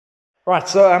Right,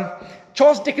 so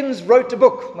Charles Dickens wrote a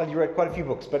book. Well, he wrote quite a few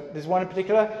books, but there's one in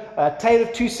particular, Tale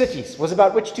of Two Cities. Was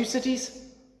about which two cities?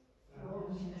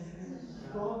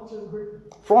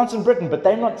 France and Britain, but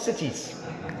they're not cities.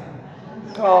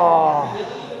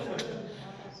 Oh,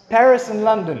 Paris and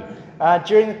London.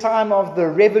 During the time of the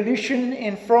revolution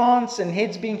in France and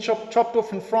heads being chopped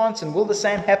off in France, and will the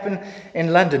same happen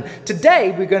in London?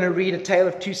 Today we're going to read a tale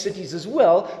of two cities as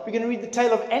well. We're going to read the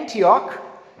tale of Antioch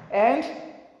and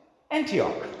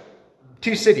Antioch.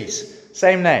 Two cities,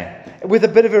 same name, with a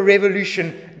bit of a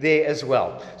revolution there as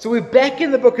well. So we're back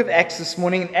in the book of Acts this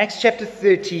morning, in Acts chapter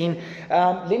 13.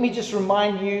 Let me just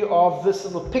remind you of this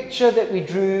little picture that we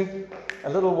drew a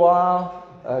little while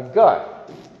ago.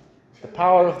 The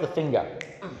power of the finger.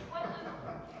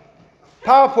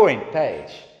 PowerPoint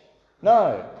page.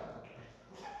 No.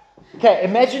 Okay,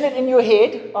 imagine it in your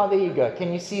head. Oh, there you go.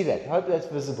 Can you see that? I hope that's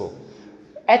visible.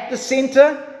 At the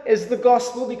center is the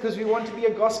gospel, because we want to be a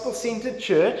gospel-centered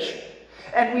church.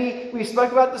 And we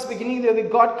spoke about this beginning there,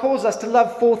 that God calls us to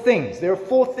love four things. There are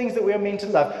four things that we are meant to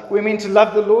love. We're meant to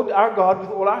love the Lord our God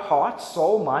with all our heart,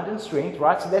 soul, mind, and strength,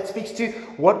 right? So that speaks to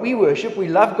what we worship. We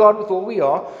love God with all we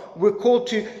are. We're called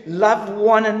to love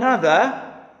one another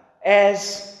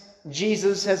as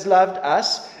Jesus has loved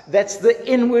us. That's the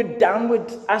inward,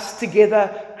 downward, us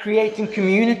together, creating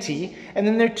community. And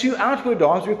then there are two outward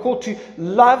arms. We're called to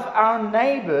love our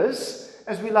neighbors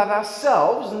as we love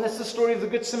ourselves, and that's the story of the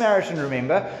Good Samaritan,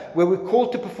 remember, where we're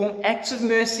called to perform acts of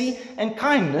mercy and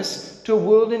kindness to a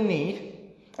world in need.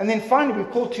 And then finally,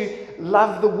 we're called to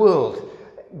love the world.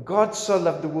 God so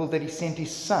loved the world that he sent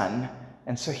his Son,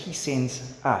 and so he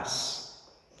sends us.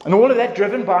 And all of that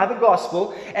driven by the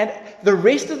gospel, and the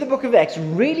rest of the book of Acts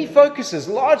really focuses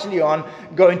largely on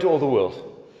going to all the world.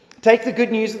 Take the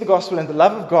good news of the gospel and the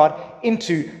love of God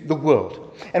into the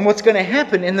world. And what's going to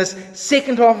happen in this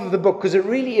second half of the book, because it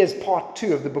really is part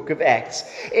 2 of the book of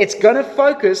Acts, it's going to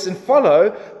focus and follow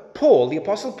Paul, the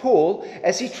Apostle Paul,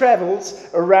 as he travels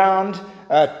around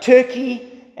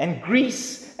Turkey and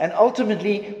Greece, and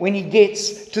ultimately when he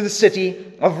gets to the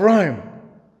city of Rome.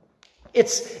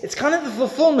 It's kind of the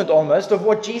fulfillment almost of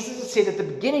what Jesus had said at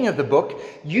the beginning of the book.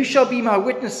 You shall be my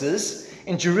witnesses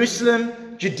in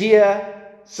Jerusalem, Judea,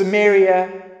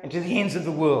 Samaria, and to the ends of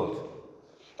the world.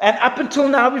 And up until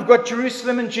now, we've got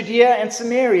Jerusalem and Judea and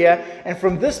Samaria, and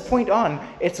from this point on,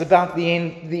 it's about the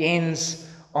ends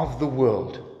of the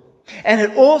world. And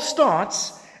it all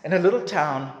starts in a little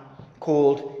town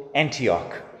called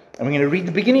Antioch. And we're going to read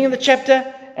the beginning of the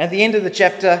chapter and the end of the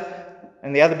chapter,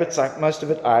 and the other bits, like most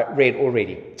of it, I read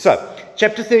already. So,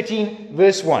 chapter 13,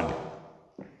 verse 1.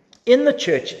 In the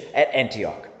church at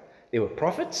Antioch, there were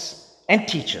prophets and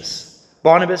teachers: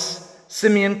 Barnabas,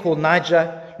 Simeon called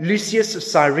Niger, Lucius of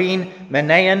Cyrene,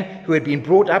 Manaen, who had been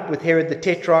brought up with Herod the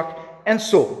Tetrarch, and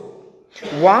Saul.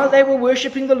 While they were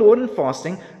worshipping the Lord and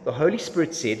fasting, the Holy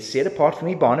Spirit said, "Set apart for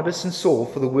me Barnabas and Saul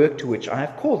for the work to which I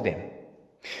have called them."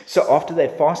 So after they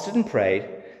had fasted and prayed,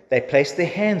 they placed their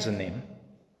hands on them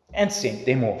and sent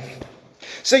them off.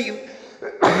 So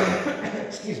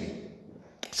excuse me.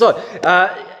 So,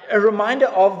 a reminder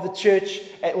of the church,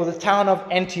 or the town of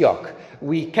Antioch.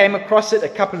 We came across it a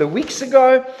couple of weeks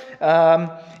ago,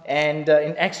 and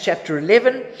in Acts chapter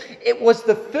 11, it was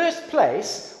the first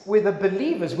place where the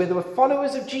believers, where there were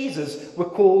followers of Jesus, were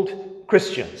called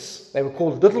Christians. They were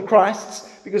called little Christs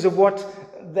because of what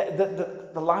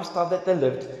the lifestyle that they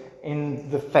lived in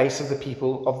the face of the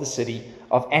people of the city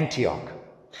of Antioch.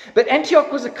 But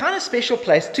Antioch was a kind of special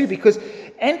place too, because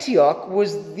Antioch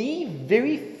was the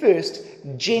very first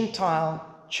Gentile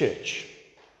church.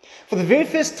 For the very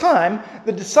first time,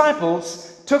 the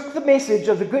disciples took the message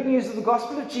of the good news of the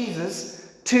gospel of Jesus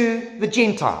to the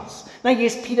Gentiles. Now,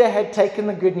 yes, Peter had taken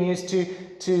the good news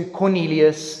to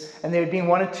Cornelius, and there had been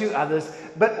one or two others,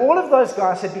 but all of those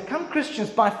guys had become Christians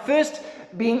by first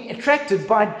being attracted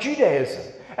by Judaism,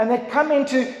 and they'd come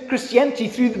into Christianity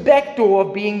through the back door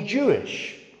of being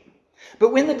Jewish.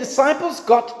 But when the disciples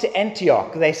got to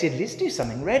Antioch, they said, let's do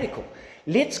something radical.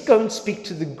 Let's go and speak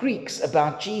to the Greeks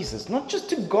about Jesus, not just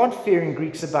to God-fearing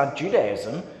Greeks about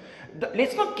Judaism.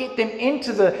 Let's not get them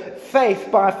into the faith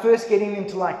by first getting them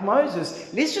to like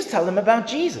Moses. Let's just tell them about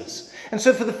Jesus. And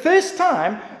so for the first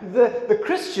time, the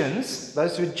Christians,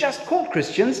 those who are just called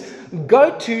Christians,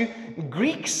 go to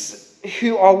Greeks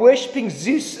who are worshipping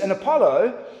Zeus and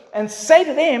Apollo and say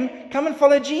to them, come and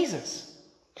follow Jesus.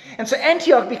 And so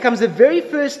Antioch becomes the very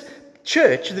first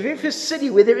church, the very first city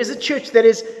where there is a church that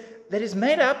is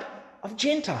made up of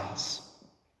Gentiles.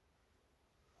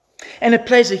 And it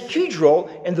plays a huge role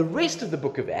in the rest of the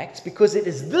book of Acts, because it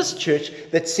is this church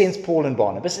that sends Paul and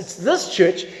Barnabas. It's this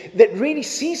church that really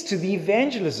sees to the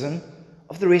evangelism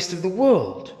of the rest of the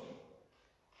world.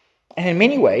 And in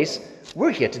many ways,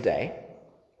 we're here today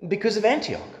because of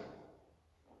Antioch.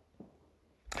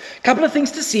 A couple of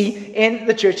things to see in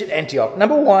the church at Antioch.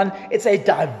 Number one, it's a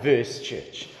diverse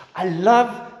church. I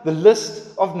love the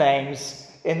list of names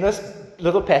in this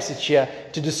little passage here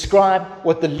to describe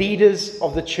what the leaders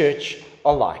of the church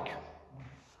are like.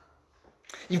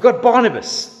 You've got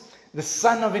Barnabas, the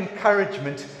son of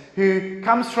encouragement, who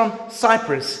comes from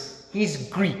Cyprus. He's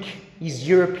Greek. He's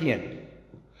European.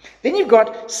 Then you've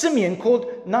got Simeon, called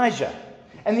Niger.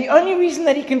 And the only reason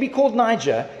that he can be called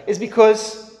Niger is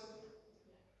because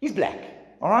he's black.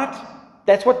 All right?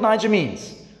 That's what Niger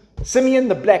means. Simeon,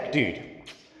 the black dude.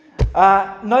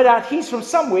 No doubt he's from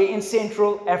somewhere in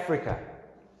Central Africa.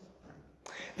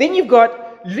 Then you've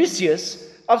got Lucius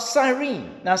of Cyrene.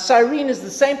 Now, Cyrene is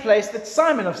the same place that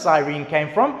Simon of Cyrene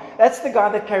came from. That's the guy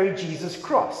that carried Jesus'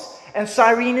 cross. And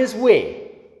Cyrene is where?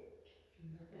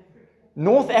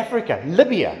 North Africa,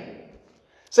 Libya.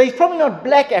 So he's probably not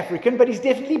black African, but he's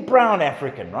definitely brown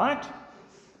African, right?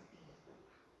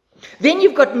 Then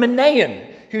you've got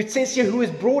Manaen, who it says here, who was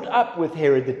brought up with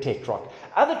Herod the Tetrarch.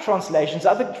 Other translations,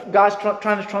 other guys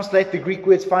trying to translate the Greek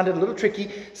words find it a little tricky.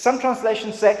 Some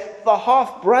translations say the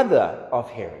half-brother of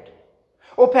Herod.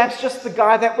 Or perhaps just the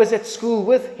guy that was at school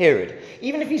with Herod.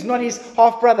 Even if he's not his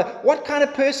half-brother, what kind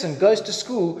of person goes to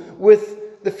school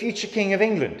with the future king of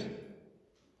England?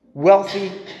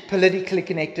 Wealthy, politically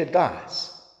connected guys.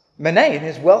 Manaen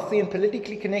is wealthy and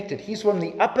politically connected. He's from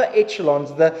the upper echelons,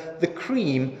 the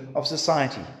cream of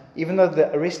society. Even though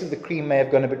the rest of the cream may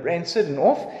have gone a bit rancid and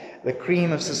off, the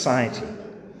cream of society.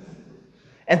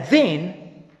 And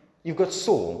then you've got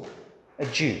Saul, a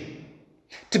Jew.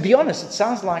 To be honest, it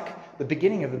sounds like the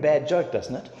beginning of a bad joke,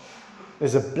 doesn't it?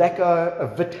 There's a black O,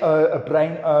 a vit O, a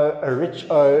brain O, a rich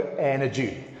O, and a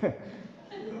Jew.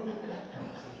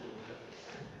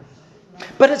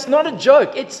 But it's not a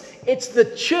joke. It's the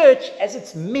church as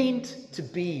it's meant to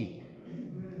be.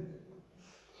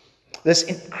 This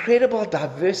incredible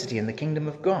diversity in the kingdom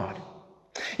of God.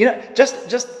 You know,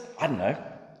 just I don't know,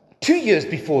 2 years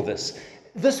before this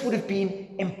would have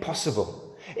been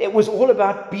impossible. It was all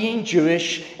about being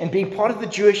Jewish and being part of the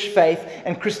Jewish faith,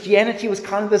 and Christianity was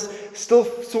kind of this, still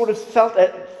sort of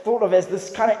thought of as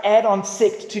this kind of add-on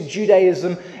sect to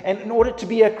Judaism. And in order to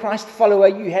be a Christ follower,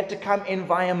 you had to come in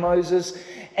via Moses.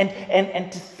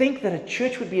 And to think that a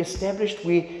church would be established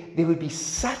where there would be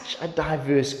such a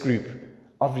diverse group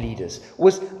of leaders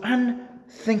was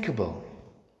unthinkable.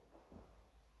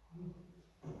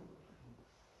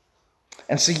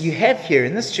 And so you have here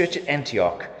in this church at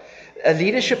Antioch a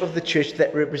leadership of the church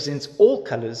that represents all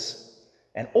colors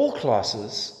and all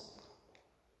classes.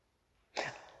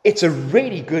 It's a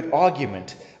really good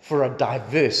argument for a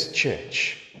diverse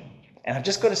church. And I've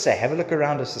just got to say, have a look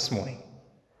around us this morning.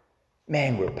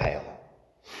 Man, we're pale.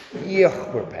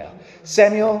 Yeah, we're pale.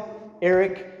 Samuel,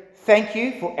 Eric, thank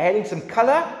you for adding some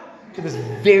color to this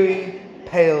very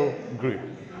pale group.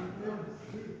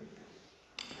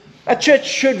 A church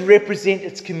should represent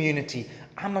its community.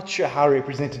 I'm not sure how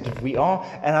representative we are,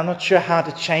 and I'm not sure how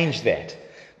to change that.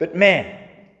 But man,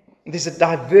 there's a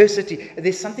diversity.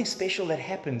 There's something special that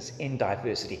happens in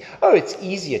diversity. Oh, it's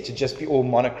easier to just be all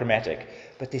monochromatic,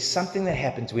 but there's something that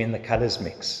happens when the colors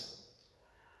mix.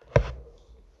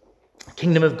 The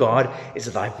kingdom of God is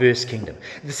a diverse kingdom.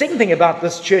 The second thing about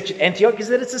this church at Antioch is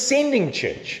that it's a sending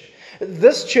church.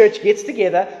 This church gets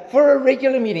together for a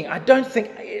regular meeting. I don't think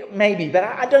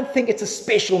it's a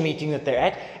special meeting that they're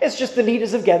at. It's just the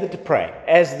leaders have gathered to pray,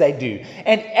 as they do.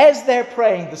 And as they're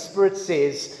praying, the Spirit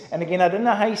says, and again, I don't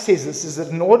know how he says this, is it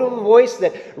an audible voice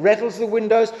that rattles the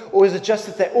windows, or is it just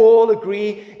that they all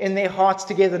agree in their hearts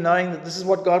together, knowing that this is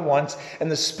what God wants?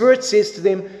 And the Spirit says to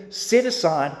them, set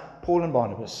aside Paul and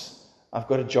Barnabas. I've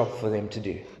got a job for them to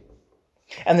do.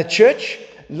 And the church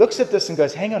looks at this and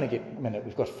goes, hang on a minute,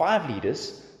 we've got 5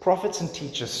 leaders, prophets and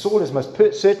teachers. Saul is most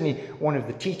certainly one of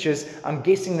the teachers. I'm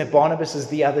guessing that Barnabas is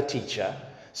the other teacher.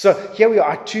 So here we are,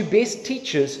 our 2 best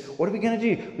teachers. What are we going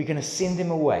to do? We're going to send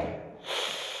them away.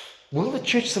 Will the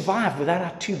church survive without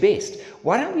our 2 best?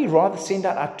 Why don't we rather send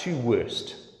out our 2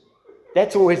 worst?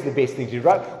 That's always the best thing to do,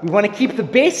 right? We want to keep the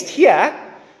best here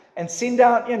and send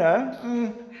out,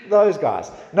 those guys.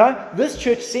 No, this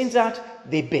church sends out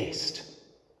their best.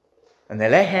 And they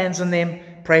lay hands on them,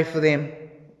 pray for them,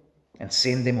 and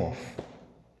send them off.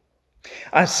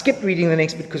 I skipped reading the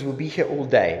next bit because we'll be here all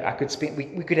day.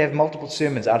 We could have multiple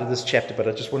sermons out of this chapter, but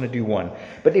I just want to do one.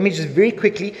 But let me just very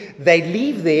quickly, they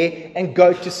leave there and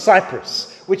go to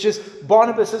Cyprus, which is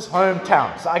Barnabas'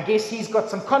 hometown. So I guess he's got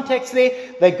some contacts there.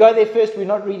 They go there first. We're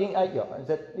not reading. There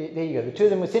you go. The 2 of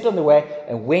them were sent on the way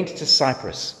and went to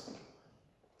Cyprus.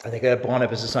 And they go to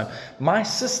Barnabas' home. My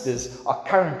sisters are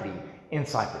currently in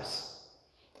Cyprus.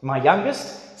 My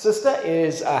youngest sister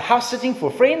is house sitting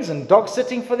for friends and dog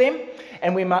sitting for them.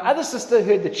 And when my other sister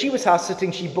heard that she was house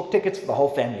sitting, she booked tickets for the whole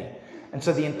family. And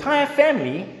so the entire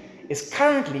family is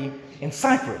currently in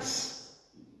Cyprus.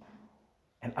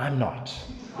 And I'm not.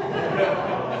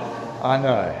 I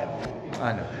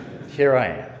know. Here I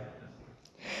am.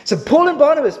 So Paul and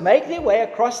Barnabas make their way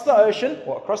across the ocean,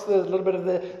 or across the little bit of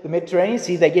the Mediterranean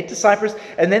Sea. They get to Cyprus,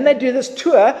 and then they do this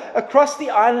tour across the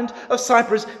island of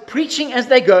Cyprus, preaching as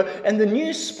they go, and the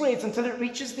news spreads until it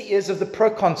reaches the ears of the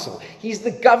proconsul. He's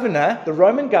the governor, the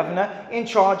Roman governor, in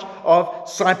charge of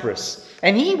Cyprus.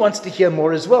 And he wants to hear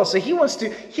more as well. So he wants to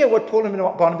hear what Paul and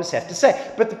Barnabas have to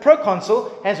say. But the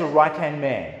proconsul has a right-hand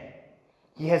man.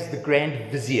 He has the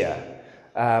grand vizier,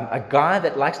 a guy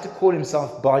that likes to call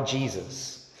himself Bar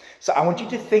Jesus. So I want you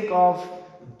to think of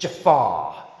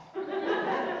Jafar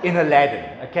in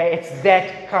Aladdin, okay? It's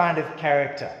that kind of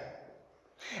character.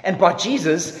 And Bar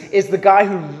Jesus is the guy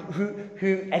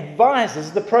who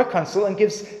advises the proconsul and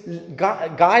gives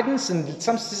guidance and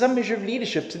some measure of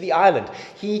leadership to the island.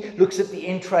 He looks at the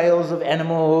entrails of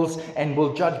animals and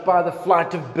will judge by the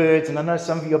flight of birds. And I know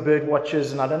some of you are bird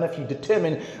watchers, and I don't know if you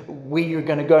determine where you're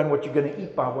going to go and what you're going to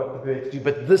eat by what the birds do,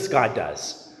 but this guy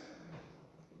does.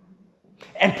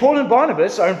 And Paul and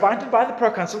Barnabas are invited by the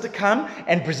proconsul to come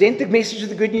and present the message of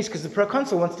the good news because the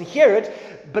proconsul wants to hear it.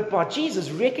 But Bar Jesus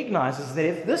recognizes that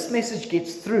if this message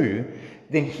gets through,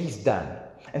 then he's done.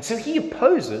 And so he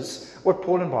opposes what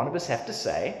Paul and Barnabas have to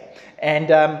say. And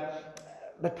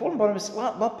but Paul and Barnabas,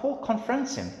 well, Paul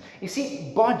confronts him. You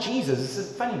see, Bar Jesus, this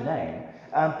is a funny name.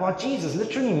 Bar Jesus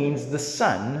literally means the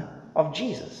son of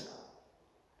Jesus.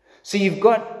 So you've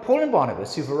got Paul and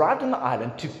Barnabas who've arrived on the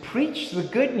island to preach the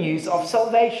good news of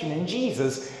salvation in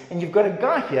Jesus, and you've got a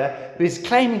guy here who is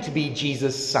claiming to be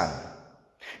Jesus' son.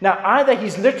 Now, either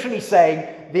he's literally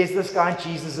saying, there's this guy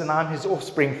Jesus and I'm his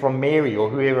offspring from Mary or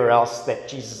whoever else that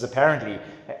Jesus apparently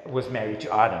was married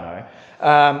to, I don't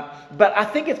know. But I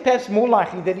think it's perhaps more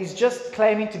likely that he's just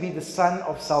claiming to be the son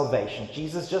of salvation.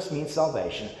 Jesus just means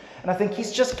salvation. And I think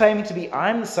he's just claiming to be,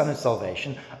 I'm the son of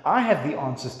salvation. I have the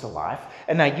answers to life.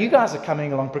 And now you guys are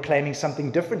coming along proclaiming something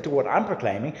different to what I'm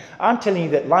proclaiming. I'm telling you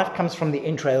that life comes from the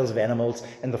entrails of animals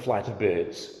and the flight of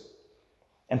birds.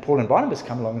 And Paul and Barnabas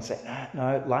come along and say,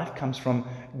 no, life comes from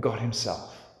God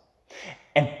himself.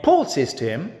 And Paul says to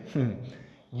him,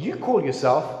 you call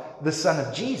yourself the son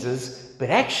of Jesus, but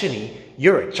actually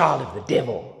you're a child of the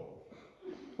devil.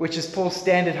 Which is Paul's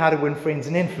standard how to win friends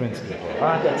and influence people.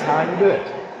 Right? That's how you do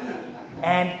it.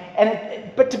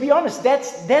 But to be honest,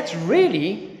 that's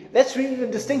really the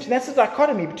distinction. That's the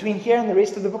dichotomy between here and the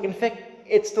rest of the book. In fact,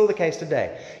 it's still the case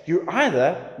today. You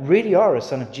either really are a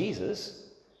son of Jesus,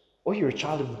 or you're a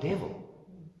child of the devil.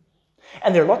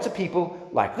 And there are lots of people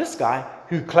like this guy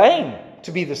who claim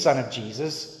to be the son of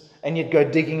Jesus, and yet go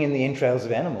digging in the entrails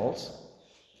of animals,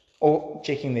 or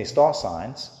checking their star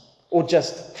signs, or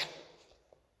just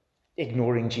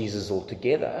ignoring Jesus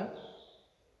altogether,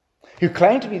 who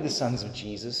claim to be the sons of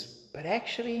Jesus, but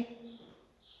actually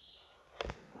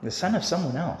the son of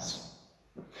someone else.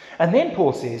 And then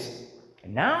Paul says,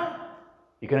 now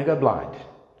you're going to go blind.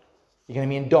 You're going to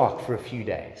be in dark for a few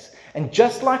days. And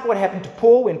just like what happened to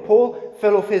Paul when Paul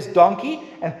fell off his donkey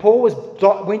and Paul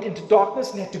went into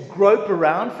darkness and had to grope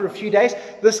around for a few days,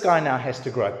 this guy now has to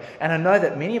grope. And I know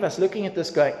that many of us looking at this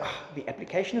going, the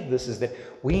application of this is that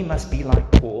we must be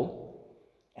like Paul,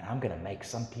 and I'm going to make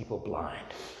some people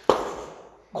blind.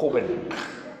 Corbin.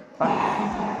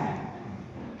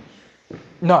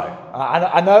 No,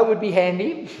 I know it would be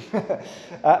handy,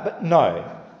 but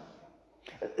no.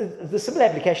 The simple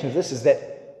application of this is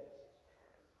that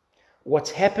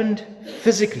what's happened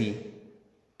physically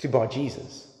to Bar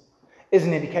Jesus is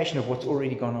an indication of what's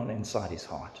already gone on inside his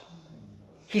heart.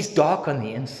 He's dark on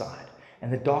the inside,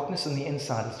 and the darkness on the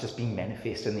inside is just being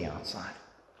manifest in the outside.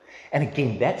 And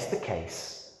again, that's the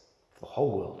case for the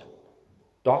whole world.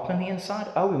 Dark on the inside?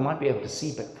 We might be able to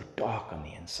see, but we're dark on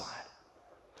the inside.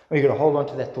 We've got to hold on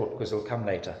to that thought because it'll come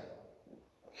later.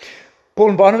 Paul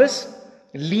and Barnabas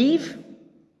leave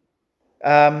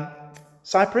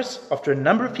Cyprus after a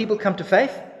number of people come to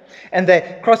faith, and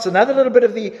they cross another little bit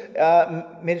of the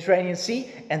Mediterranean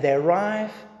Sea, and they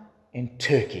arrive in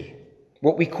Turkey,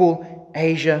 what was called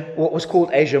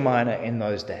Asia Minor in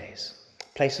those days,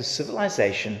 a place of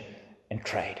civilization and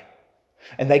trade.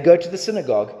 And they go to the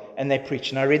synagogue and they preach.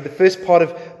 And I read the first part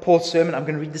of Paul's sermon. I'm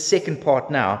going to read the second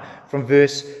part now from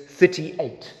verse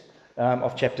 38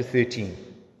 of chapter 13.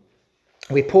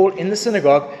 Where Paul in the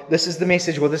synagogue, this is the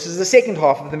message, this is the second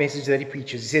half of the message that he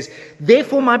preaches. He says,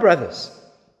 therefore, my brothers,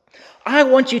 I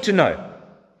want you to know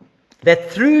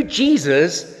that through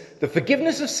Jesus, the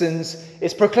forgiveness of sins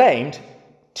is proclaimed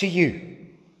to you.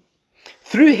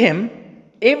 Through him,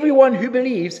 everyone who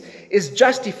believes is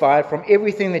justified from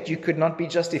everything that you could not be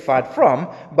justified from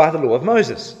by the law of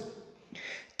Moses.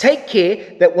 Take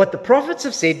care that what the prophets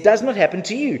have said does not happen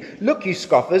to you. Look, you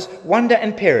scoffers, wonder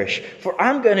and perish, for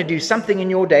I'm going to do something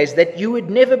in your days that you would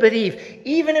never believe,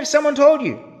 even if someone told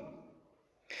you.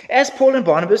 As Paul and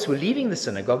Barnabas were leaving the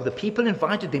synagogue, the people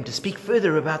invited them to speak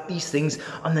further about these things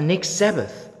on the next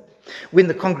Sabbath. When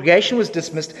the congregation was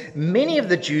dismissed, many of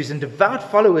the Jews and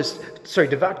devout converts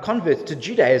to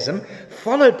Judaism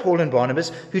followed Paul and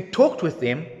Barnabas, who talked with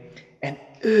them and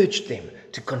urged them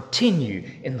to continue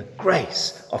in the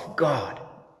grace of God.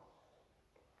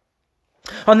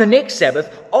 On the next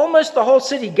Sabbath, almost the whole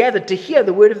city gathered to hear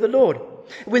the word of the Lord.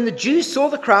 When the Jews saw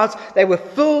the crowds, they were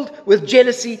filled with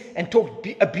jealousy and talked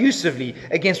abusively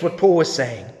against what Paul was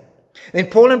saying. Then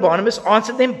Paul and Barnabas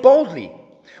answered them boldly.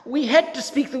 We had to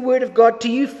speak the word of God to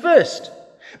you first.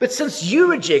 But since you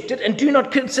reject it and do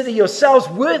not consider yourselves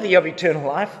worthy of eternal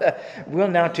life, we'll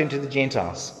now turn to the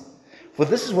Gentiles. For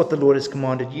this is what the Lord has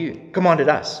commanded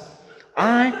us.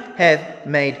 I have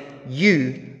made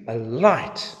you a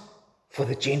light for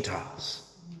the Gentiles,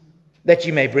 that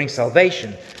you may bring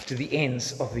salvation to the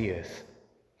ends of the earth.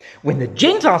 When the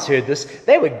Gentiles heard this,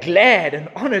 they were glad and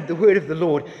honored the word of the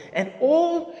Lord, and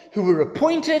all who were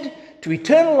appointed to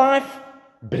eternal life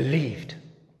believed.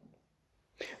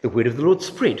 The word of the Lord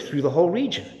spread through the whole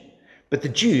region, but the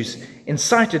Jews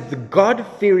incited the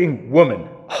God-fearing woman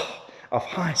of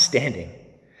high standing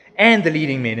and the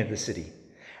leading men of the city,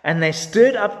 and they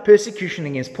stirred up persecution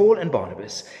against Paul and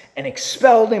Barnabas and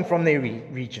expelled them from their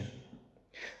region.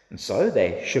 And so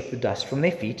they shook the dust from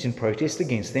their feet in protest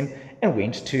against them and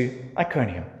went to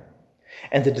Iconium.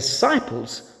 And the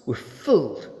disciples were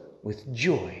filled with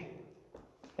joy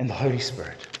and the Holy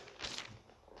Spirit.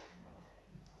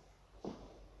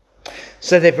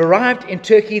 So they've arrived in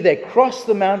Turkey. They cross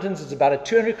the mountains. It's about a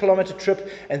 200-kilometer trip,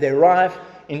 and they arrive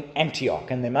in Antioch.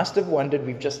 And they must have wondered,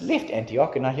 we've just left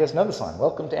Antioch, and now here's another sign.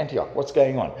 Welcome to Antioch. What's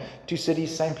going on? Two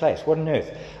cities, same place. What on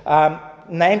earth?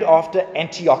 Named after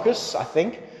Antiochus, I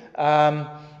think.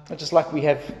 Just like we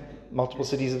have multiple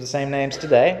cities of the same names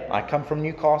today. I come from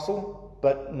Newcastle,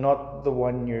 but not the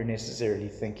one you're necessarily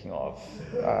thinking of.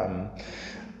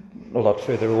 A lot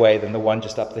further away than the one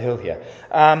just up the hill here.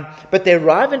 But they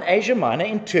arrive in Asia Minor,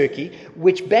 in Turkey,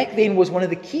 which back then was one of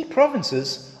the key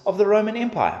provinces of the Roman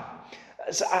Empire.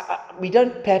 So we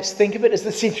don't perhaps think of it as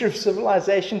the center of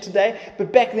civilization today,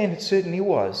 but back then it certainly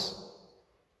was.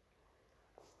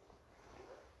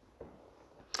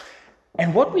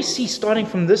 And what we see starting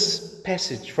from this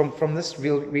passage, from this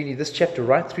really this chapter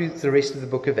right through the rest of the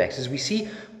book of Acts, is we see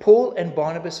Paul and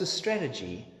Barnabas'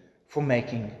 strategy for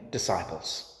making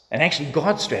disciples. And actually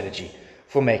God's strategy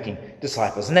for making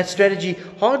disciples. And that strategy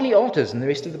hardly alters in the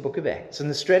rest of the book of Acts. And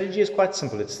the strategy is quite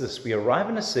simple. It's this. We arrive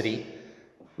in a city,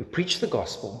 we preach the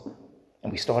gospel,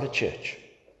 and we start a church.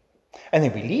 And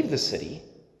then we leave the city,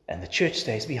 and the church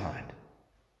stays behind.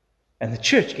 And the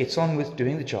church gets on with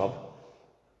doing the job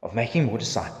of making more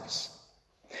disciples.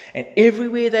 And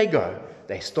everywhere they go,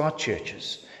 they start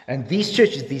churches. And these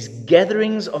churches, these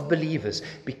gatherings of believers,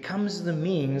 becomes the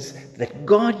means that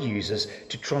God uses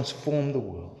to transform the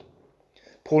world.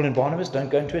 Paul and Barnabas don't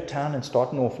go into a town and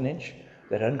start an orphanage.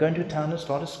 They don't go into a town and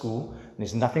start a school. And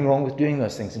there's nothing wrong with doing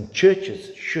those things. And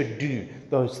churches should do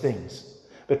those things.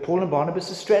 But Paul and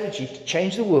Barnabas' strategy to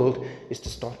change the world is to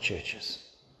start churches.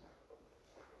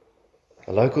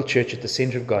 A local church at the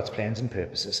center of God's plans and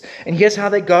purposes. And here's how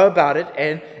they go about it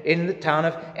and in the town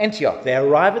of Antioch. They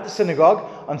arrive at the synagogue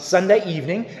on Sunday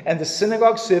evening, and the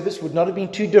synagogue service would not have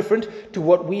been too different to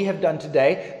what we have done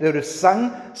today. They would have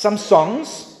sung some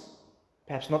songs,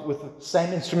 perhaps not with the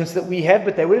same instruments that we have,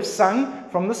 but they would have sung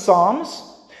from the Psalms.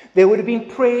 There would have been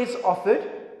prayers offered.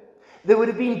 There would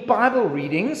have been Bible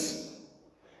readings,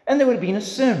 and there would have been a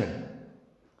sermon.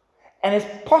 And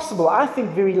it's possible, I think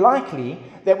very likely,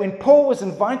 that when Paul was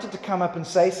invited to come up and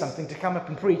say something, to come up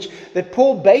and preach, that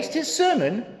Paul based his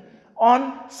sermon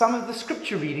on some of the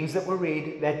scripture readings that were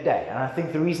read that day. And I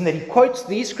think the reason that he quotes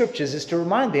these scriptures is to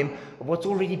remind them of what's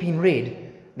already been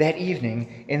read that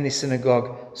evening in the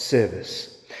synagogue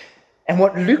service. And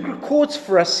what Luke records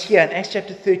for us here in Acts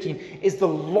chapter 13 is the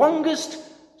longest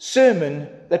sermon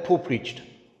that Paul preached.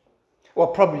 Well,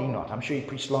 probably not. I'm sure he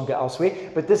preached longer elsewhere.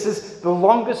 But this is the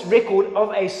longest record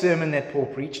of a sermon that Paul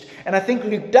preached. And I think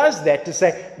Luke does that to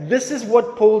say, this is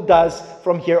what Paul does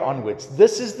from here onwards.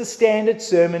 This is the standard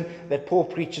sermon that Paul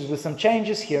preaches with some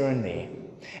changes here and there.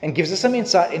 And gives us some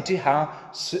insight into how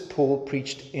Paul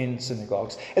preached in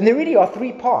synagogues. And there really are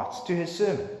three parts to his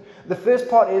sermon. The first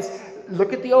part is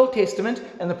look at the Old Testament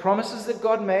and the promises that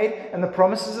God made and the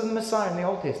promises of the Messiah in the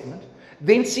Old Testament.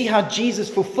 Then see how Jesus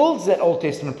fulfills that Old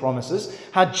Testament promises,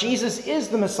 how Jesus is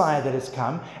the Messiah that has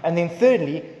come, and then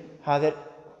thirdly, how that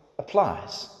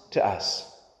applies to us.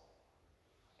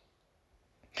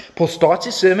 Paul starts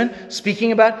his sermon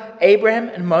speaking about Abraham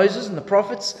and Moses and the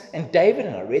prophets and David,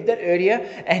 and I read that earlier,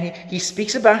 and he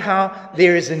speaks about how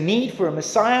there is a need for a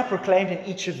Messiah proclaimed in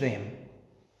each of them.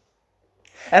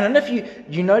 And I don't know if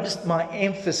you noticed my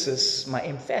emphasis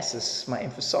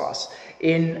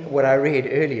in what I read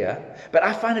earlier, but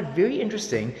I find it very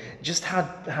interesting just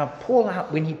how Paul,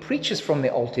 when he preaches from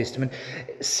the Old Testament,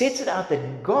 sets it out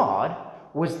that God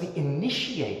was the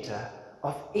initiator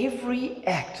of every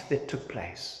act that took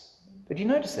place. Did you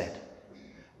notice that?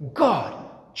 God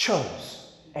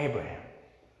chose Abraham.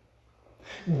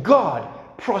 God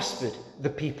prospered the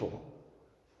people.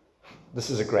 This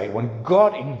is a great one.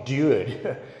 God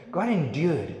endured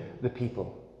the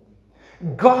people.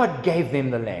 God gave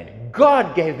them the land.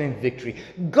 God gave them victory.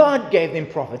 God gave them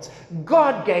prophets.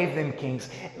 God gave them kings.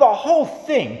 The whole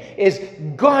thing is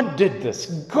God did this.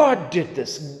 God did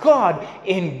this. God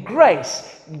in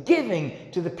grace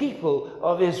giving to the people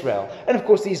of Israel. And of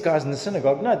course, these guys in the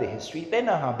synagogue know their history. They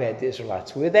know how bad the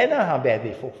Israelites were. They know how bad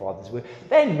their forefathers were.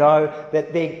 They know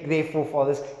that their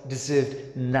forefathers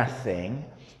deserved nothing.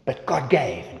 But God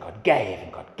gave, and God gave,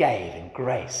 and God gave in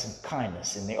grace and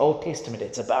kindness. In the Old Testament,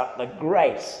 it's about the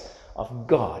grace of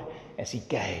God as He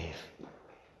gave.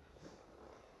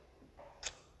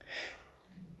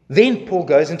 Then Paul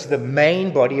goes into the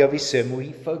main body of his sermon where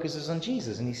he focuses on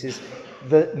Jesus. And he says,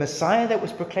 the Messiah that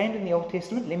was proclaimed in the Old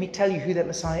Testament, let me tell you who that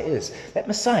Messiah is. That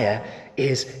Messiah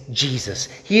is Jesus.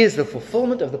 He is the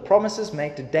fulfillment of the promises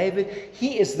made to David.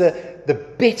 He is the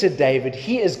better David.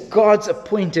 He is God's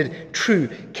appointed true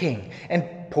king. And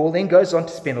Paul then goes on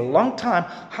to spend a long time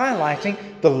highlighting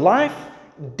the life,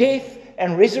 death,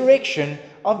 and resurrection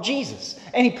of Jesus.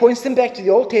 And he points them back to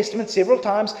the Old Testament several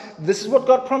times. This is what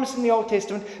God promised in the Old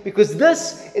Testament, because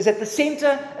this is at the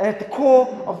center and at the core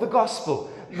of the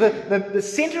gospel. The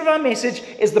center of our message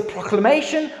is the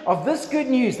proclamation of this good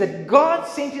news that God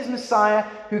sent His Messiah,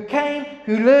 who came,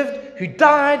 who lived, who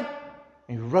died,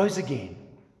 and who rose again.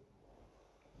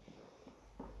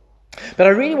 But I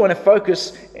really want to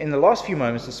focus in the last few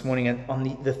moments this morning on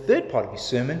the third part of his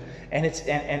sermon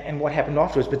and what happened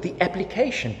afterwards, but the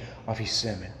application of his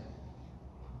sermon.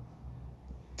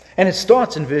 And it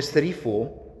starts in verse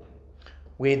 34,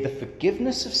 where the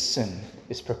forgiveness of sin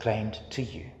is proclaimed to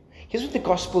you. Here's what the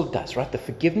gospel does, right? The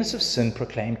forgiveness of sin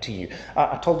proclaimed to you.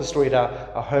 I told the story at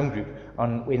our home group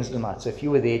on Wednesday night, so if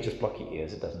you were there, just block your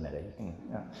ears. It doesn't matter.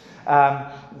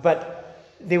 But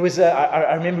there was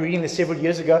I remember reading this several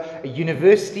years ago, a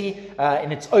university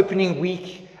in its opening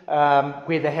week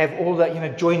where they have all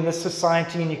that, join this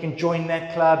society and you can join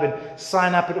that club and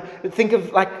sign up. Think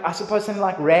of I suppose something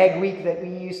like Rag Week that we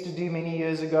used to do many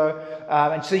years ago.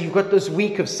 And so you've got this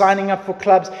week of signing up for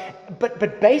clubs.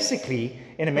 But basically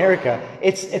in America,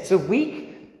 it's a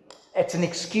week, it's an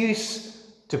excuse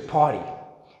to party.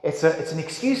 It's an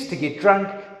excuse to get drunk,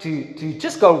 to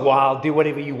just go wild, do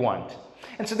whatever you want.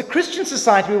 And so the Christian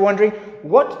society were wondering,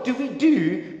 what do we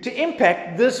do to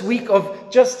impact this week of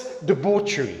just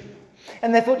debauchery?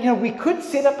 And they thought, we could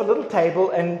set up a little table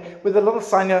and with a little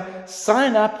sign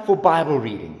up for Bible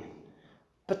reading.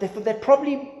 But they thought that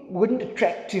probably wouldn't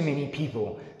attract too many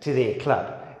people to their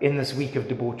club in this week of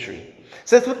debauchery.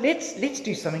 So they thought, let's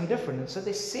do something different. And so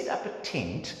they set up a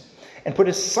tent and put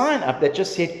a sign up that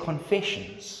just said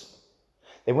confessions.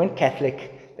 They weren't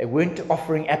Catholic. They weren't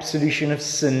offering absolution of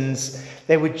sins.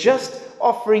 They were just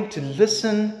offering to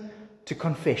listen to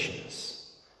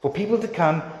confessions, for people to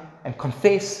come and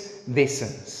confess their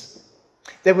sins.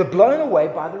 They were blown away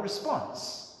by the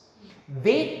response.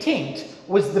 Their tent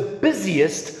was the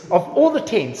busiest of all the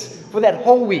tents for that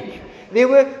whole week. There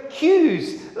were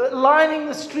queues lining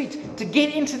the street to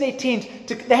get into their tent.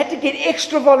 They had to get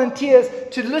extra volunteers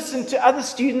to listen to other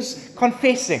students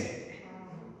confessing.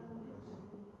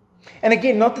 And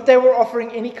again, not that they were offering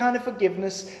any kind of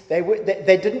forgiveness. They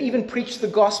didn't even preach the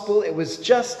gospel. It was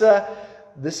just,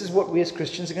 this is what we as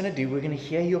Christians are going to do. We're going to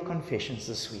hear your confessions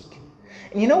this week.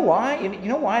 And you know why? You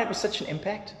know why it was such an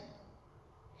impact?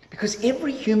 Because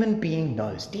every human being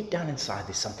knows, deep down inside,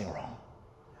 there's something wrong.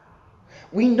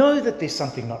 We know that there's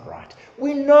something not right.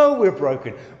 We know we're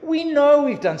broken. We know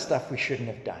we've done stuff we shouldn't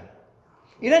have done.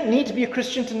 You don't need to be a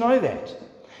Christian to know that.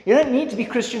 You don't need to be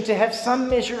Christian to have some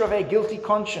measure of a guilty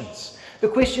conscience. The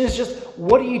question is just,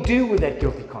 what do you do with that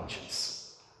guilty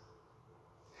conscience?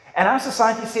 And our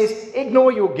society says,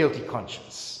 ignore your guilty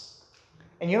conscience.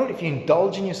 And you know what? If you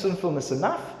indulge in your sinfulness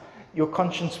enough, your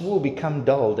conscience will become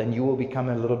dulled and you will become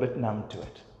a little bit numb to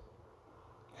it.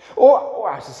 Or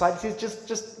our society says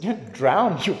just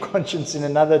drown your conscience in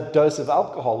another dose of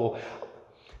alcohol. Or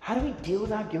how do we deal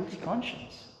with our guilty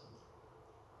conscience?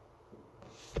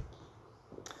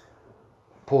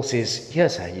 Paul says,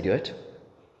 here's how you do it.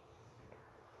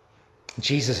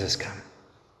 Jesus has come,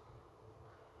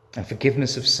 and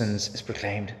forgiveness of sins is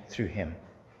proclaimed through him.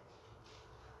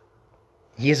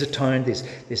 He has atoned.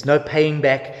 There's no paying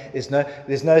back. There's no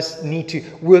need to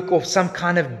work off some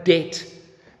kind of debt,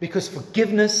 because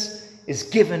forgiveness is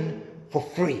given for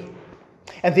free.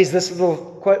 And there's this little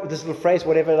quote, this little phrase,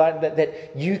 whatever, like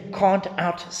that you can't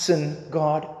out-sin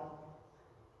God.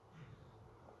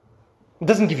 It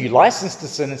doesn't give you license to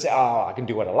sin and say, I can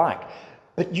do what I like.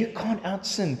 But you can't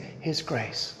out-sin his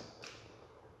grace.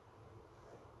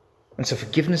 And so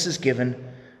forgiveness is given,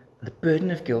 and the burden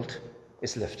of guilt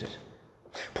is lifted.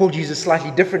 Paul uses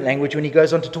slightly different language when he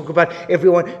goes on to talk about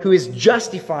everyone who is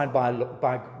justified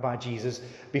by Jesus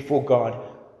before God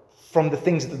from the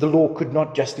things that the law could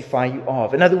not justify you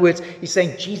of. In other words, he's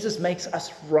saying Jesus makes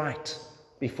us right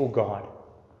before God.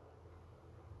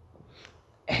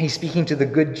 And he's speaking to the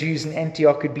good Jews in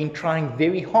Antioch who'd been trying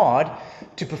very hard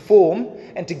to perform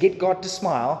and to get God to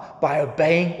smile by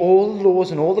obeying all the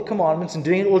laws and all the commandments and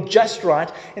doing it all just right.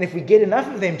 And if we get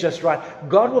enough of them just right,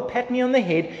 God will pat me on the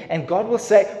head and God will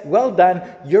say, well done,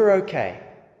 you're okay.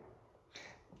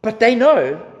 But they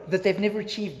know that they've never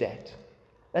achieved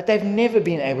that they've never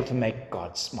been able to make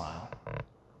God smile.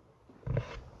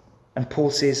 And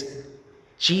Paul says,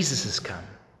 Jesus has come.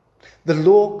 The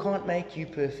law can't make you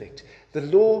perfect. The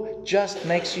law just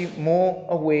makes you more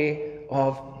aware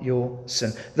of your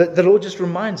sin. The law just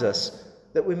reminds us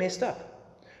that we messed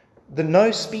up. The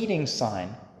no speeding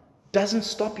sign doesn't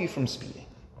stop you from speeding.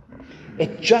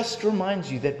 It just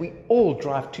reminds you that we all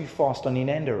drive too fast on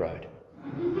Inanda Road.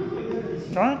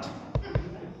 Right?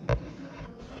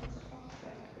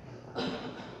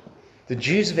 The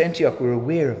Jews of Antioch were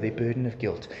aware of their burden of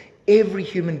guilt. Every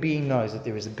human being knows that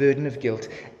there is a burden of guilt.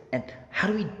 And how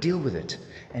do we deal with it?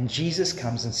 And Jesus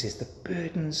comes and says the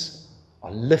burdens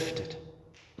are lifted.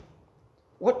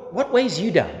 What weighs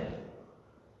you down?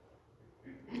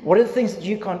 What are the things that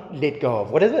you can't let go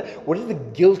of? What are the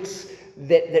guilts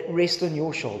that rest on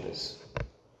your shoulders?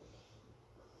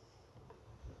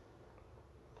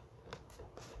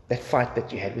 That fight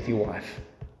that you had with your wife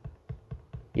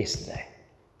yesterday.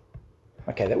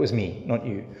 Okay, that was me, not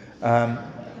you.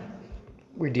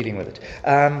 We're dealing with it.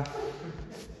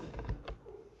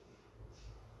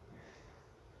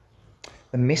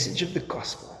 The message of the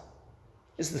gospel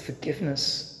is the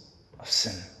forgiveness of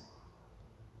sin.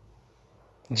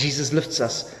 Jesus lifts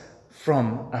us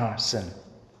from our sin.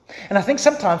 And I think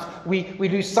sometimes we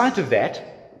lose sight of that.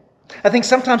 I think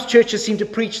sometimes churches seem to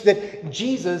preach that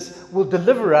Jesus will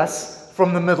deliver us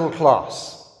from the middle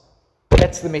class.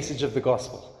 That's the message of the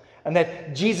gospel. And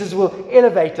that Jesus will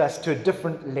elevate us to a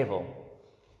different level.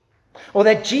 Or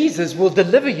that Jesus will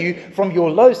deliver you from your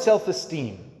low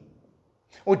self-esteem.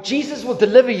 Or Jesus will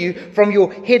deliver you from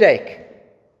your headache.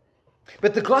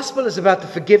 But the gospel is about the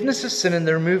forgiveness of sin and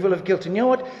the removal of guilt. And you know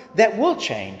what? That will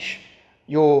change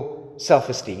your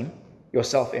self-esteem, your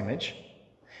self-image.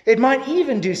 It might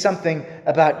even do something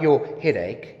about your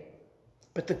headache.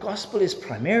 But the gospel is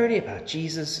primarily about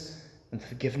Jesus and the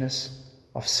forgiveness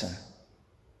of sin.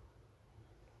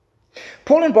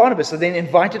 Paul and Barnabas are then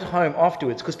invited home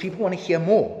afterwards because people want to hear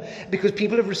more, because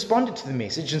people have responded to the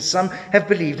message and some have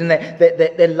believed, and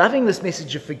they're loving this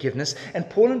message of forgiveness. And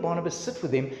Paul and Barnabas sit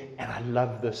with them, and I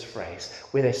love this phrase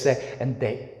where they say, and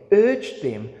they urged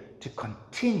them to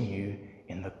continue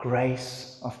in the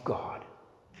grace of God.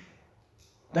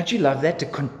 Don't you love that? To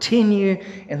continue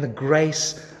in the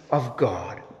grace of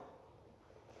God.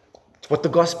 What the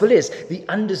gospel is, the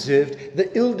undeserved,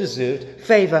 the ill-deserved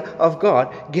favor of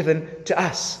God given to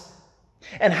us.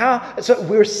 And so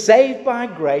we're saved by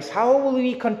grace. How will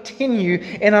we continue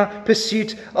in our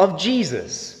pursuit of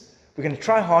Jesus? We're going to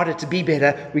try harder to be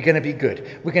better. We're going to be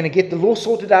good. We're going to get the law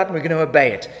sorted out and we're going to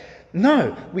obey it.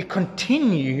 No, we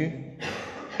continue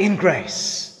in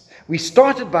grace. We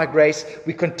started by grace.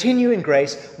 We continue in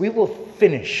grace. We will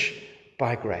finish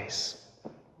by grace.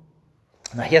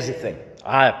 Now here's the thing.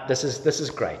 This is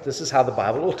great. This is how the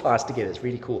Bible all ties together. It's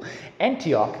really cool.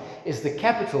 Antioch is the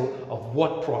capital of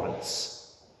what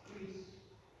province?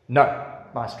 No.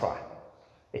 Nice try.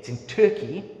 It's in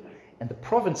Turkey, and the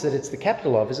province that it's the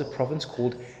capital of is a province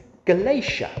called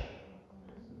Galatia.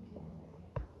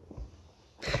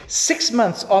 6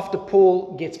 months after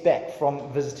Paul gets back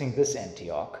from visiting this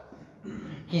Antioch,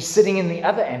 he's sitting in the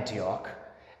other Antioch,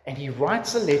 and he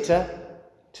writes a letter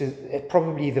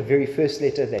probably the very first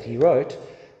letter that he wrote,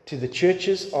 to the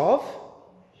churches of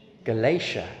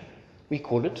Galatia. We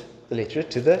call it the letter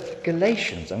to the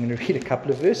Galatians. I'm going to read a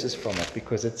couple of verses from it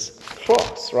because it's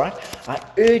class, right? I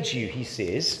urge you, he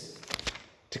says,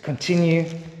 to continue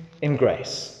in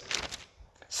grace.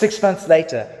 6 months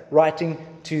later, writing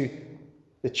to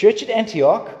the church at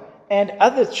Antioch and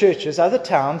other churches, other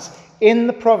towns in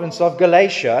the province of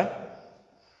Galatia,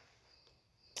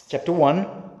 chapter 1,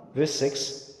 verse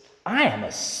 6, I am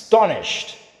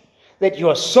astonished that you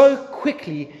are so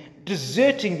quickly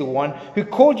deserting the one who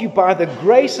called you by the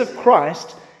grace of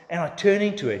Christ and are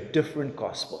turning to a different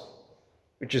gospel,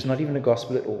 which is not even a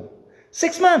gospel at all.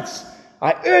 6 months.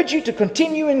 I urge you to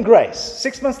continue in grace.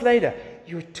 6 months later,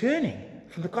 you're turning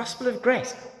from the gospel of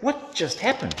grace. What just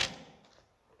happened?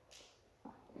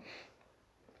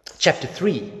 Chapter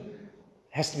 3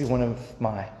 has to be one of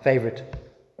my favorite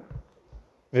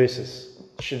verses.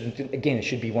 It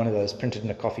should be one of those printed in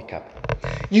a coffee cup.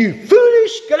 You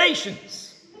foolish Galatians!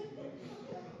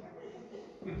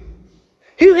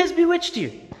 Who has bewitched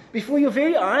you? Before your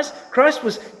very eyes, Christ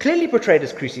was clearly portrayed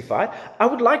as crucified. I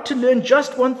would like to learn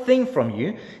just one thing from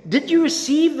you. Did you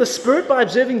receive the Spirit by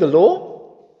observing the law?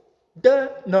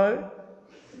 No.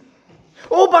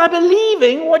 Or by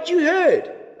believing what you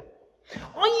heard?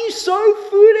 Are you so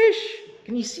foolish?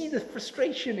 Can you see the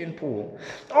frustration in Paul?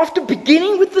 After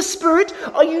beginning with the Spirit,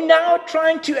 are you now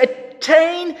trying to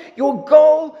attain your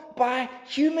goal by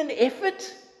human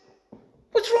effort?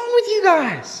 What's wrong with you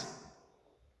guys?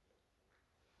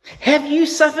 Have you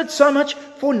suffered so much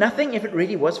for nothing, if it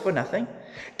really was for nothing?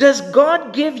 Does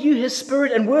God give you his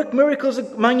Spirit and work miracles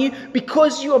among you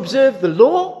because you observe the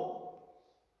law?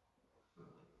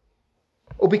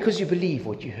 Or because you believe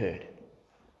what you heard?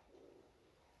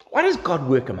 Why does God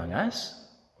work among us?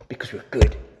 Because we're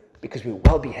good, because we're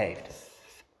well behaved,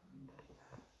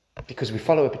 because we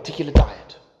follow a particular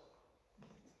diet.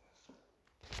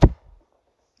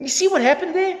 You see what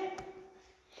happened there?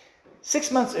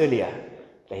 6 months earlier,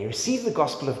 they received the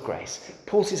gospel of grace.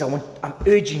 Paul says, I'm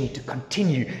urging you to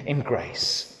continue in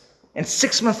grace. And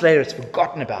 6 months later, it's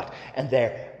forgotten about. And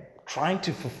they're trying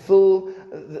to fulfill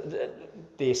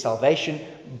their salvation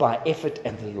by effort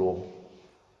and the law.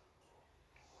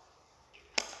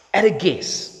 At a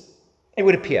guess, it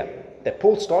would appear that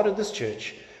Paul started this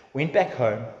church, went back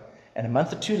home, and a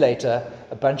month or two later,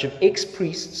 a bunch of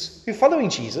ex-priests who are following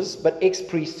Jesus, but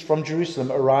ex-priests from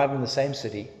Jerusalem arrive in the same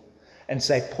city and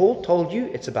say, Paul told you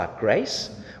it's about grace?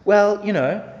 Well,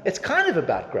 it's kind of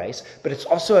about grace, but it's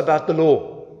also about the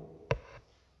law.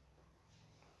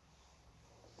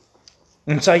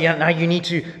 And so now you need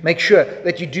to make sure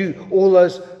that you do all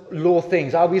those law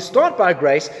things. We start by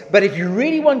grace, but if you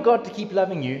really want God to keep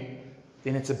loving you,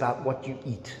 then it's about what you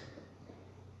eat.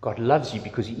 God loves you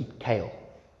because you eat kale.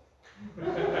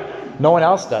 No one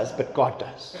else does, but God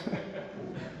does.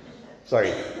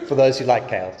 Sorry, for those who like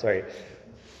kale, sorry.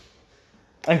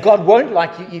 And God won't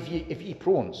like you if you eat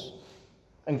prawns.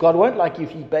 And God won't like you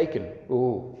if you eat bacon.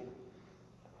 Ooh.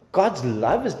 God's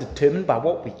love is determined by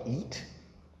what we eat.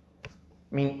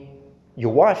 I mean,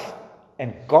 your wife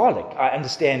and garlic, I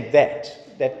understand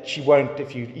that she won't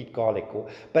if you eat garlic.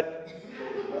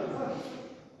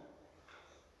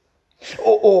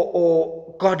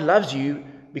 Or God loves you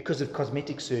because of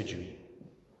cosmetic surgery.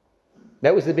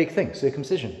 That was the big thing,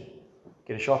 circumcision.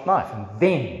 Get a sharp knife, and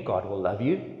then God will love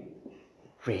you.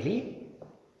 Really?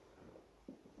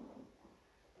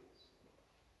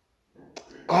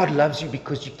 God loves you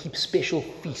because you keep special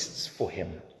feasts for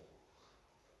him.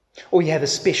 Or you have a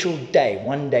special day,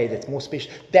 one day that's more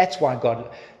special. That's why God...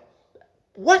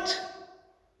 What?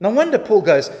 No wonder Paul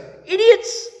goes,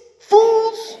 idiots,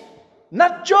 fools,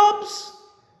 nut jobs.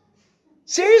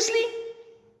 Seriously?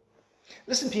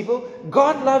 Listen, people,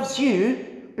 God loves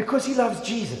you because he loves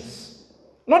Jesus.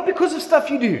 Not because of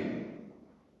stuff you do.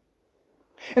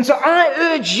 And so I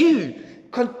urge you,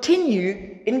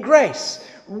 continue in grace.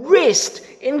 Rest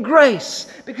in grace.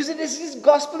 Because it is this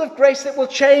gospel of grace that will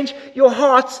change your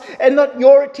hearts and not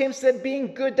your attempts at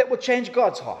being good that will change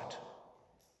God's heart.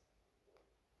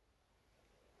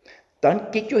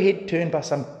 Don't get your head turned by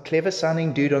some clever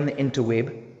sounding dude on the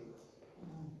interweb.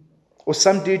 Or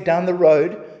some dude down the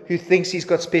road who thinks he's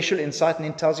got special insight and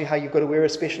then tells you how you've got to wear a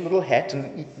special little hat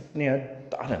and,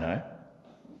 I don't know.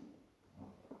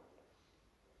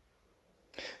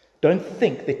 Don't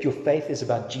think that your faith is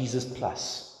about Jesus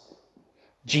plus.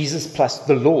 Jesus plus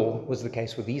the law was the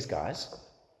case with these guys.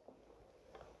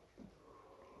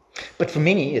 But for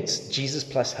many, it's Jesus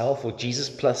plus health, or Jesus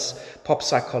plus pop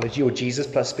psychology, or Jesus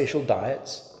plus special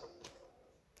diets.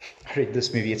 I read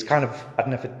this movie. It's kind of, I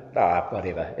don't know if it,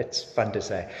 whatever. It's fun to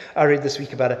say. I read this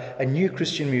week about a new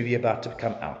Christian movie about to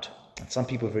come out. And some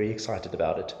people are very excited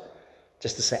about it.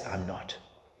 Just to say, I'm not.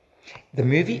 The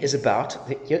movie is about,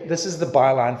 this is the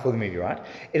byline for the movie, right?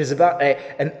 It is about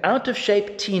an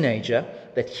out-of-shape teenager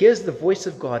that hears the voice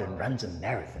of God and runs a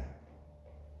marathon.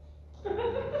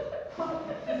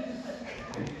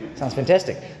 Sounds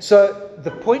fantastic. So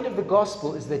the point of the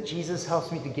gospel is that Jesus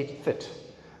helps me to get fit.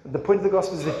 The point of the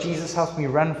gospel is that Jesus helps me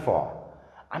run far.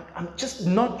 I'm just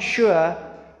not sure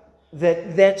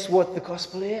that that's what the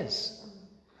gospel is.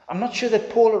 I'm not sure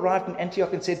that Paul arrived in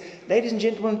Antioch and said, ladies and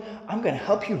gentlemen, I'm going to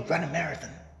help you run a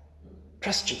marathon.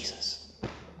 Trust Jesus.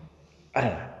 I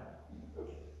don't know.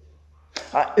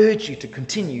 I urge you to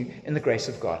continue in the grace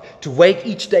of God, to wake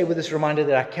each day with this reminder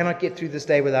that I cannot get through this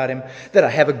day without Him, that I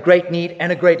have a great need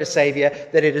and a greater Savior,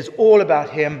 that it is all about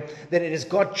Him, that it is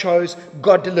God chose,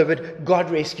 God delivered,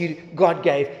 God rescued, God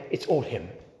gave. It's all Him.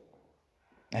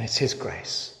 And it's His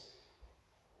grace.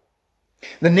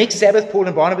 The next Sabbath, Paul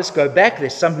and Barnabas go back.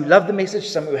 There's some who love the message,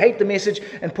 some who hate the message,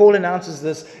 and Paul announces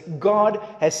this: God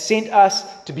has sent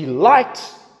us to be light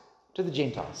to the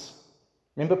Gentiles.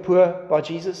 Remember poor Bar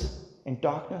Jesus? In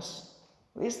darkness?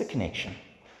 Where's the connection?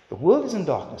 The world is in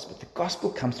darkness, but the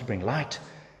gospel comes to bring light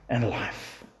and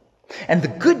life. And the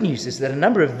good news is that a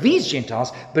number of these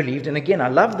Gentiles believed, and again, I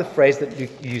love the phrase that Luke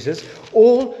uses,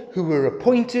 all who were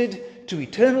appointed to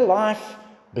eternal life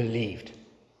believed.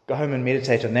 Go home and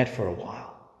meditate on that for a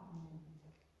while.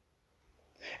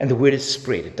 And the word is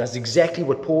spread. It does exactly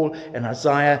what Paul and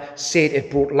Isaiah said.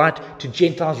 It brought light to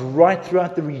Gentiles right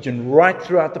throughout the region, right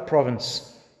throughout the province.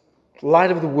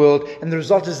 Light of the world, and the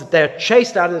result is that they are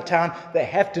chased out of the town. They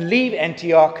have to leave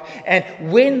Antioch, and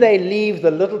when they leave,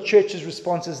 the little church's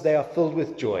response is they are filled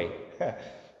with joy.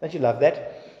 Don't you love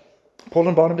that? Paul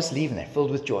and Barnabas leave and they're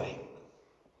filled with joy.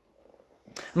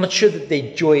 I'm not sure that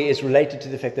their joy is related to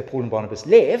the fact that Paul and Barnabas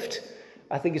left.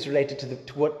 I think it's related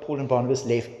to what Paul and Barnabas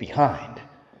left behind.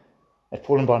 That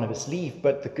Paul and Barnabas leave,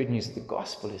 but the good news of the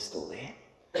gospel is still there.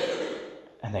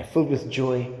 And they're filled with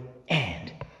joy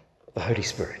and the Holy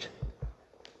Spirit.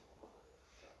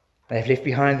 They have left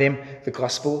behind them the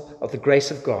gospel of the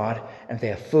grace of God, and they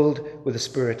are filled with the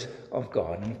Spirit of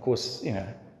God. And of course,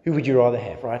 who would you rather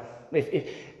have, right?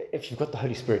 If you've got the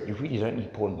Holy Spirit, you really don't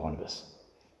need Paul and Barnabas,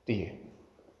 do you?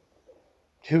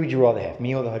 Who would you rather have,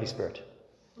 me or the Holy Spirit?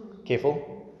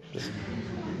 Careful. Just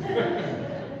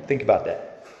think about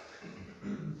that.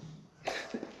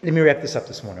 Let me wrap this up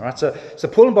this morning, right? So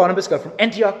Paul and Barnabas go from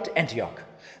Antioch to Antioch.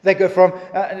 They go from,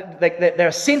 they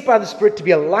are sent by the Spirit to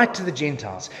be a light to the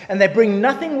Gentiles. And they bring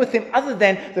nothing with them other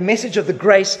than the message of the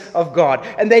grace of God.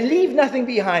 And they leave nothing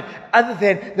behind other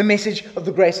than the message of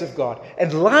the grace of God.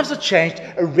 And lives are changed.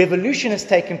 A revolution has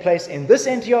taken place in this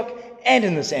Antioch and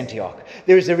in this Antioch.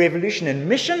 There is a revolution in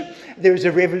mission. There is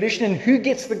a revolution in who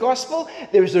gets the gospel.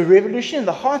 There is a revolution in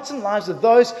the hearts and lives of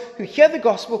those who hear the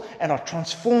gospel and are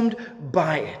transformed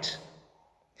by it.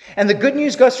 And the good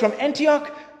news goes from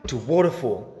Antioch to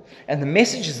Waterfall. And the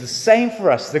message is the same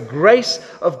for us. The grace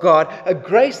of God, a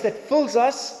grace that fills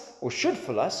us, or should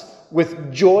fill us,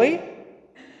 with joy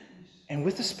and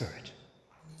with the Spirit.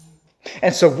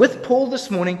 And so with Paul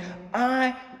this morning,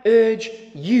 I urge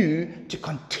you to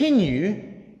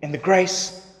continue in the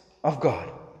grace of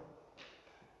God.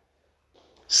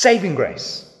 Saving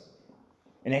grace.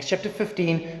 In Acts chapter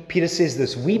 15, Peter says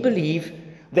this: we believe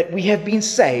that we have been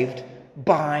saved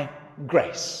by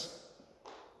grace.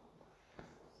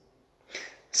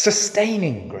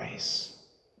 Sustaining grace.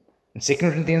 In 2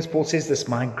 Corinthians, Paul says this: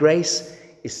 my grace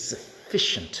is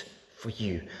sufficient for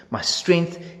you. My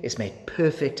strength is made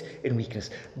perfect in weakness.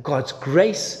 God's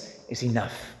grace is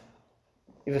enough.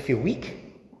 Ever feel weak?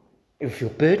 Ever feel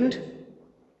burdened?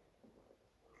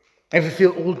 Ever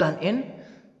feel all done in?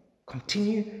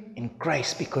 Continue in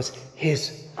grace, because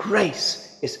His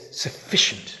grace is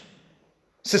sufficient.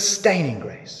 Sustaining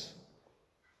grace.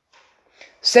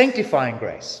 Sanctifying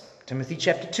grace. Timothy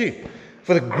chapter 2.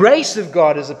 For the grace of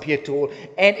God has appeared to all,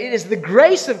 and it is the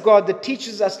grace of God that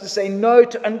teaches us to say no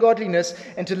to ungodliness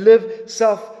and to live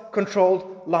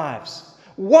self-controlled lives.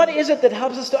 What is it that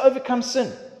helps us to overcome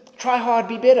sin? Try hard,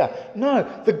 be better. No,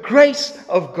 the grace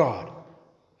of God.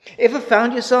 Ever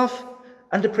found yourself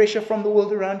under pressure from the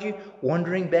world around you,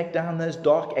 wandering back down those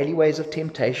dark alleyways of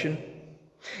temptation?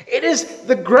 It is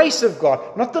the grace of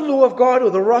God, not the law of God or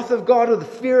the wrath of God or the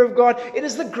fear of God. It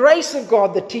is the grace of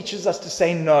God that teaches us to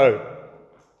say no.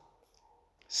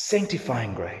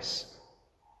 Sanctifying grace.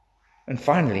 And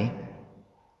finally,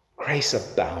 grace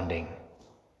abounding.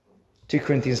 2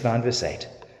 Corinthians 9 verse 8.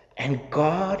 And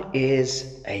God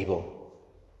is able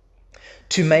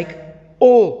to make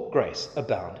all grace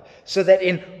abound, so that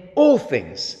in all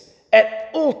things, at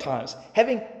all times,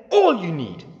 having all you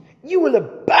need, you will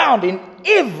abound in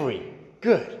every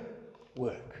good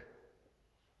work.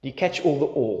 Do you catch all the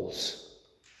alls?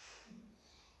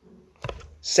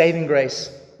 Saving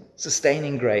grace,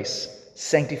 sustaining grace,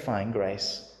 sanctifying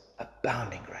grace,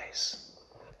 abounding grace.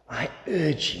 I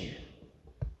urge you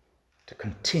to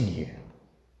continue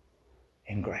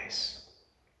in grace.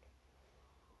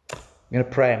 I'm going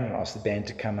to pray. I'm going to ask the band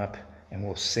to come up and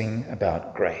we'll sing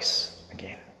about grace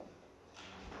again.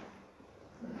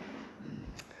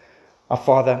 Our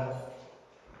Father,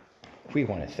 we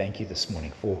want to thank you this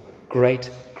morning for great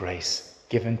grace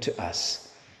given to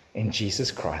us in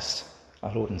Jesus Christ,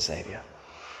 our Lord and Savior.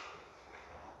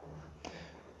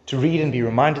 To read and be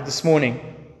reminded this morning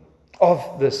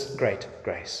of this great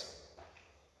grace.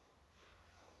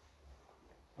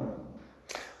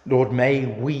 Lord, may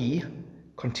we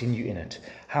continue in it.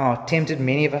 How tempted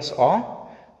many of us are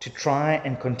to try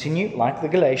and continue, like the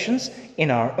Galatians,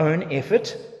 in our own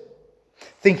effort,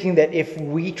 thinking that if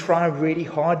we try really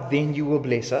hard, then you will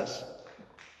bless us.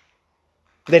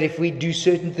 That if we do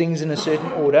certain things in a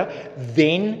certain order,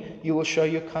 then you will show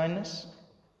your kindness.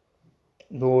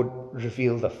 Lord,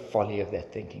 reveal the folly of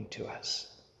that thinking to us.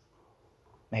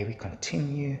 May we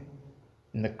continue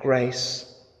in the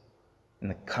grace, in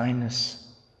the kindness,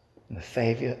 in the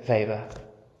favor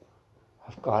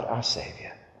of God our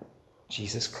Savior,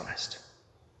 Jesus Christ,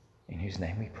 in whose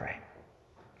name we pray.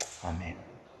 Amen.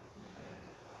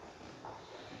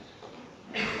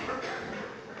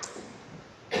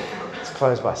 Let's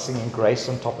close by singing Grace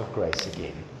on Top of Grace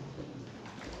again.